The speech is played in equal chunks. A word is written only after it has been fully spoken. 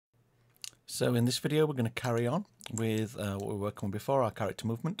So in this video we're going to carry on with what we were working on before, our character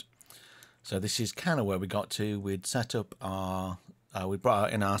movement. So this is kind of where we got to. We'd set up our, we brought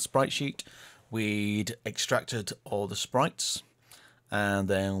out in our sprite sheet, we'd extracted all the sprites and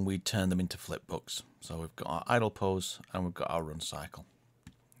then we turned them into flipbooks. So we've got our idle pose and we've got our run cycle.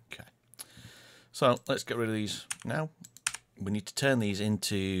 Okay, so let's get rid of these now. We need to turn these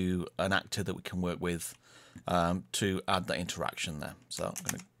into an actor that we can work with to add that interaction there. So I'm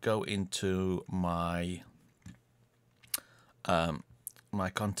going to go into my my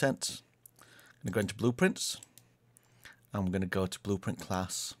content. I'm going to go into blueprints. I'm going to go to blueprint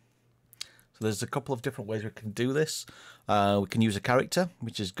class. So there's a couple of different ways we can do this. We can use a character,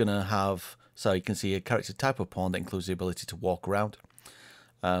 which is going to have, so you can see a character type of pawn that includes the ability to walk around.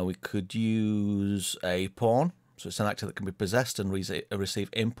 We could use a pawn, so it's an actor that can be possessed and receive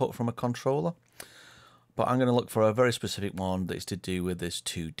input from a controller. But I'm going to look for a very specific one that is to do with this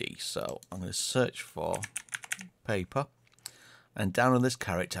 2D. So I'm going to search for paper. And down on this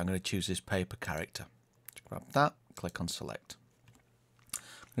character, I'm going to choose this paper character. Just grab that, click on select. I'm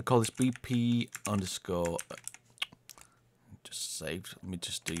going to call this BP underscore, just saved. Let me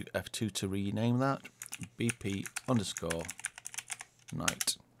just do F2 to rename that. BP underscore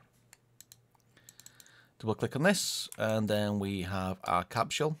night. Double click on this, and then we have our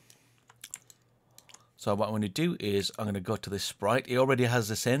capsule. So what I'm going to do is I'm going to go to this sprite. It already has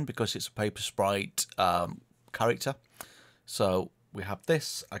this in because it's a paper sprite character. So we have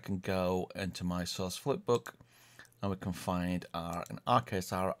this. I can go into my source flipbook and we can find our, in our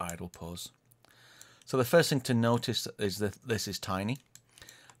case, our idle pose. So the first thing to notice is that this is tiny.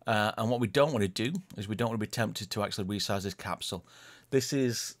 And what we don't want to do is we don't want to be tempted to actually resize this capsule.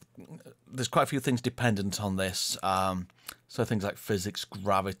 There's quite a few things dependent on this. So things like physics,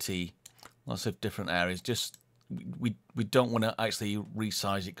 gravity, lots of different areas. Just we don't want to actually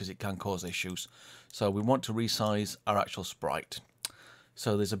resize it because it can cause issues. So we want to resize our actual sprite.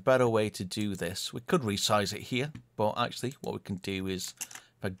 So there's a better way to do this. We could resize it here, but actually what we can do is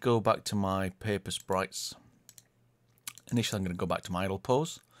if I go back to my paper sprites, initially I'm going to go back to my idle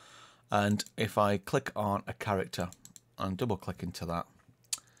pose, and if I click on a character and double click into that,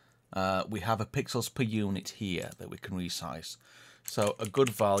 we have a pixels per unit here that we can resize. So a good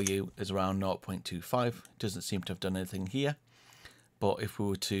value is around 0.25. It doesn't seem to have done anything here. But if we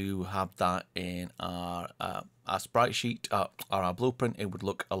were to have that in our sprite sheet or our blueprint, it would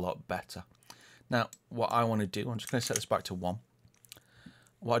look a lot better. Now, what I want to do, I'm just going to set this back to 1.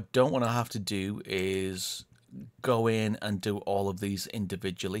 What I don't want to have to do is go in and do all of these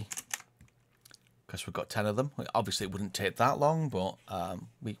individually, because we've got 10 of them. Obviously, it wouldn't take that long, but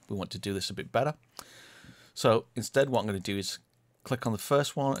we want to do this a bit better. So instead, what I'm going to do is click on the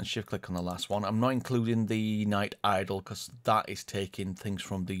first one and shift click on the last one. I'm not including the night idle because that is taking things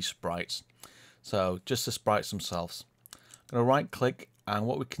from these sprites. So just the sprites themselves. I'm going to right click, and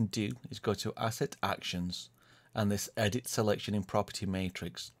what we can do is go to Asset Actions and this Edit Selection in Property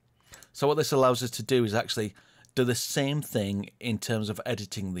Matrix. So what this allows us to do is actually do the same thing in terms of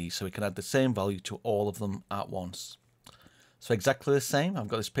editing these, so we can add the same value to all of them at once. So exactly the same. I've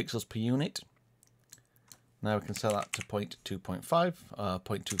got this pixels per unit. Now we can set that to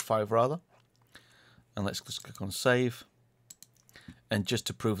 0.25 rather. And let's just click on save. And just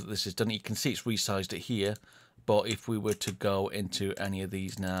to prove that this is done, you can see it's resized it here. But if we were to go into any of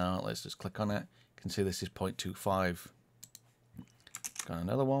these now, let's just click on it. You can see this is 0.25. Got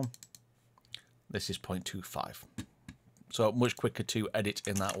another one. This is 0.25. So much quicker to edit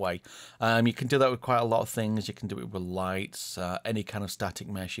in that way. You can do that with quite a lot of things. You can do it with lights, any kind of static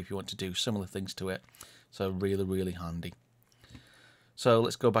mesh if you want to do similar things to it. So really, really handy. So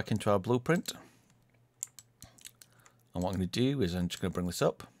let's go back into our blueprint. And what I'm going to do is I'm just going to bring this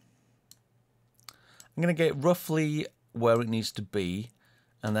up. I'm going to get roughly where it needs to be.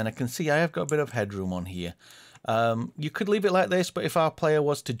 And then I can see I have got a bit of headroom on here. You could leave it like this, but if our player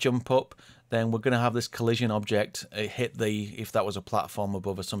was to jump up, then we're going to have this collision object hit if that was a platform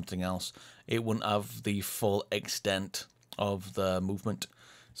above or something else, it wouldn't have the full extent of the movement.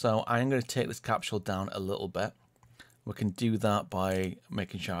 So I'm going to take this capsule down a little bit. We can do that by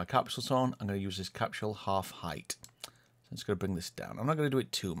making sure our capsule's on. I'm going to use this capsule half height. So I'm just going to bring this down. I'm not going to do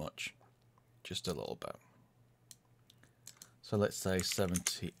it too much, just a little bit. So let's say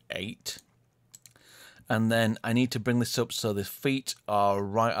 78. And then I need to bring this up so the feet are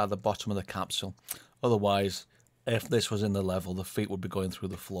right at the bottom of the capsule. Otherwise, if this was in the level, the feet would be going through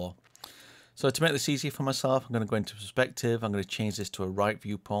the floor. So to make this easy for myself, I'm going to go into perspective. I'm going to change this to a right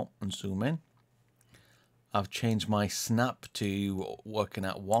viewport and zoom in. I've changed my snap to working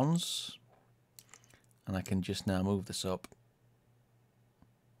at ones. And I can just now move this up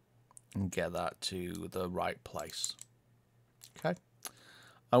and get that to the right place. Okay.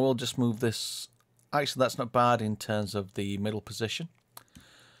 I will just move this. Actually, that's not bad in terms of the middle position.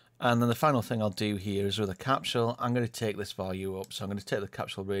 And then the final thing I'll do here is with a capsule, I'm going to take this value up. So I'm going to take the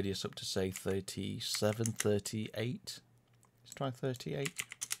capsule radius up to say 37, 38. Let's try 38.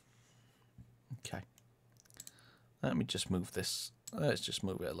 Okay. Let me just move this. Let's just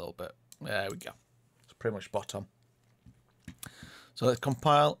move it a little bit. There we go. It's pretty much spot on. So let's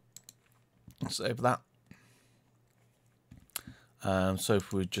compile and save that. So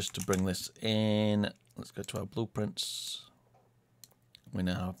if we were just to bring this in, let's go to our blueprints. We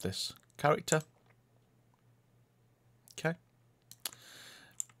now have this character. Okay.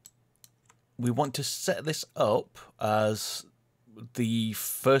 We want to set this up as the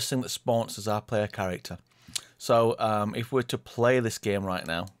first thing that spawns as our player character. So if we're to play this game right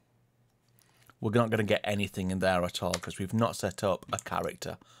now, we're not going to get anything in there at all because we've not set up a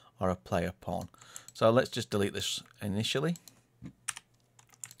character or a player pawn. So let's just delete this initially.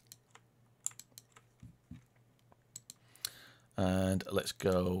 And let's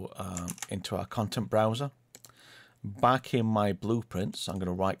go into our content browser. Back in my blueprints, I'm going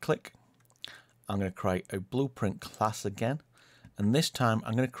to right click. I'm going to create a blueprint class again. And this time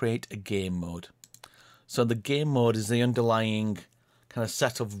I'm going to create a game mode. So the game mode is the underlying kind of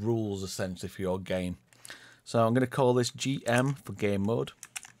set of rules essentially for your game. So I'm going to call this GM for game mode.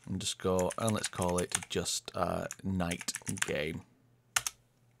 And just go and let's call it just night game.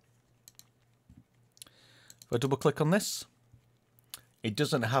 If I double click on this, it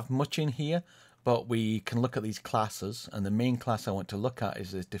doesn't have much in here, but we can look at these classes, and the main class I want to look at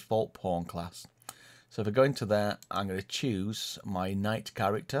is this default pawn class. So if I go into there, I'm going to choose my knight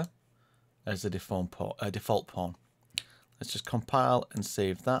character as the default pawn. Let's just compile and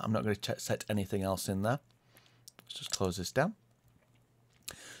save that. I'm not going to set anything else in there. Let's just close this down.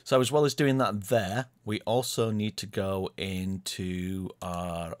 So as well as doing that there, we also need to go into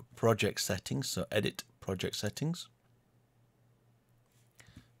our project settings. So edit project settings.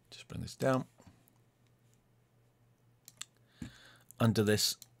 Just bring this down. Under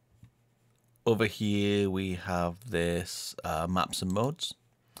this, over here, we have this maps and modes.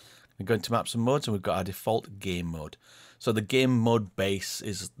 We go into maps and modes and we've got our default game mode. So the game mode base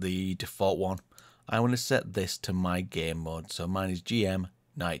is the default one. I want to set this to my game mode. So mine is GM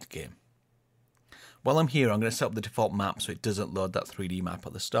night game. While I'm here, I'm going to set up the default map so it doesn't load that 3D map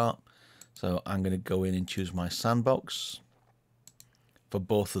at the start. So I'm going to go in and choose my sandbox for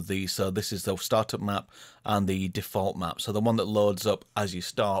both of these. So this is the startup map and the default map. So the one that loads up as you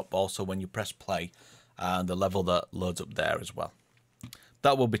start, but also when you press play, and the level that loads up there as well.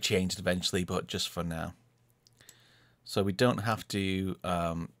 That will be changed eventually, but just for now. So we don't have to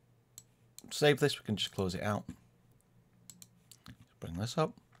save this. We can just close it out. Bring this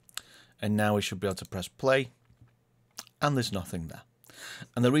up. And now we should be able to press play. And there's nothing there.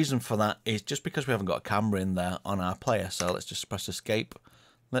 And the reason for that is just because we haven't got a camera in there on our player. So let's just press escape.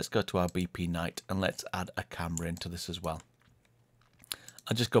 Let's go to our BP night and let's add a camera into this as well.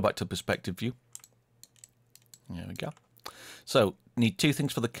 I'll just go back to perspective view. There we go. So need two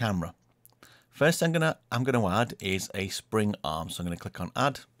things for the camera. First I'm gonna add is a spring arm. So I'm gonna click on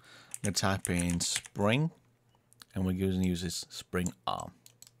add. I'm gonna type in spring and we're going to use this spring arm.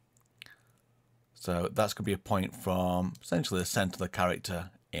 So that's going to be a point from essentially the center of the character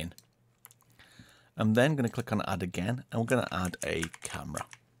in. I'm then going to click on add again and we're going to add a camera.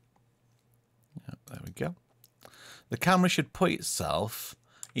 Yep, there we go. The camera should put itself,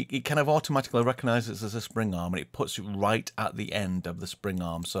 it kind of automatically recognizes as a spring arm and it puts it right at the end of the spring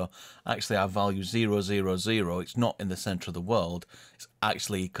arm. So actually our value 0, 0, 0, it's not in the center of the world. It's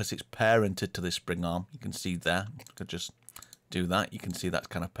actually because it's parented to this spring arm. You can see there, I could just do that. You can see that's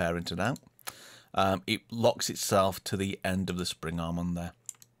kind of parented out. It locks itself to the end of the spring arm on there.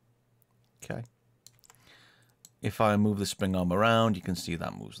 Okay. If I move the spring arm around, you can see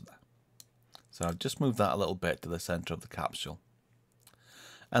that moves there. So I've just moved that a little bit to the center of the capsule.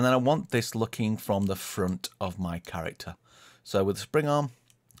 And then I want this looking from the front of my character. So with the spring arm,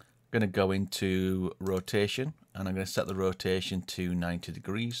 I'm going to go into rotation and I'm going to set the rotation to 90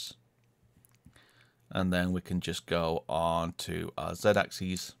 degrees. And then we can just go on to our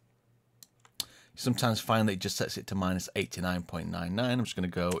Z-axis. Sometimes find that it just sets it to minus 89.99. I'm just going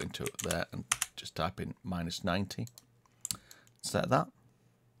to go into there and just type in minus 90. Set that.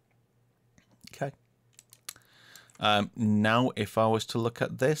 Okay. Now if I was to look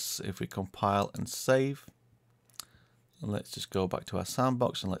at this, if we compile and save, let's just go back to our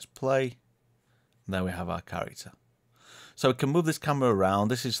sandbox and let's play. And there we have our character. So we can move this camera around.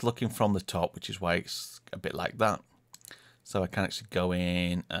 This is looking from the top, which is why it's a bit like that. So I can actually go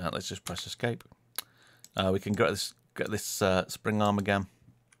in, let's just press escape. We can get this spring arm again.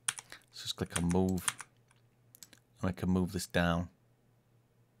 Let's just click on move. And I can move this down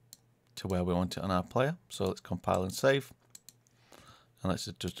to where we want it on our player. So let's compile and save. And let's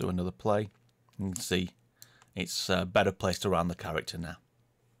just do another play. You can see it's better placed around the character now.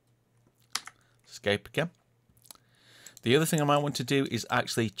 Escape again. The other thing I might want to do is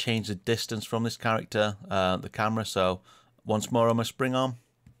actually change the distance from this character, the camera. So once more on my spring arm,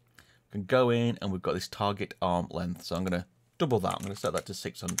 we can go in and we've got this target arm length. So I'm going to double that. I'm going to set that to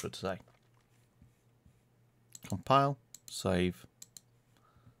 600 say. Compile, save,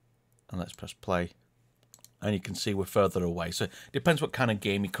 and let's press play. And you can see we're further away. So it depends what kind of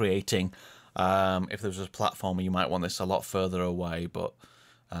game you're creating. If there was a platformer, you might want this a lot further away, but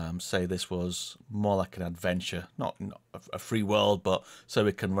say this was more like an adventure, not a free world, but so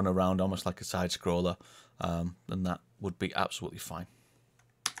we can run around almost like a side scroller, then that would be absolutely fine.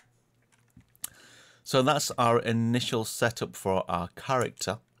 So that's our initial setup for our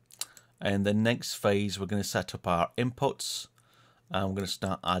character. And the next phase, we're going to set up our inputs, and we're going to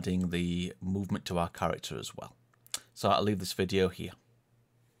start adding the movement to our character as well. So I'll leave this video here.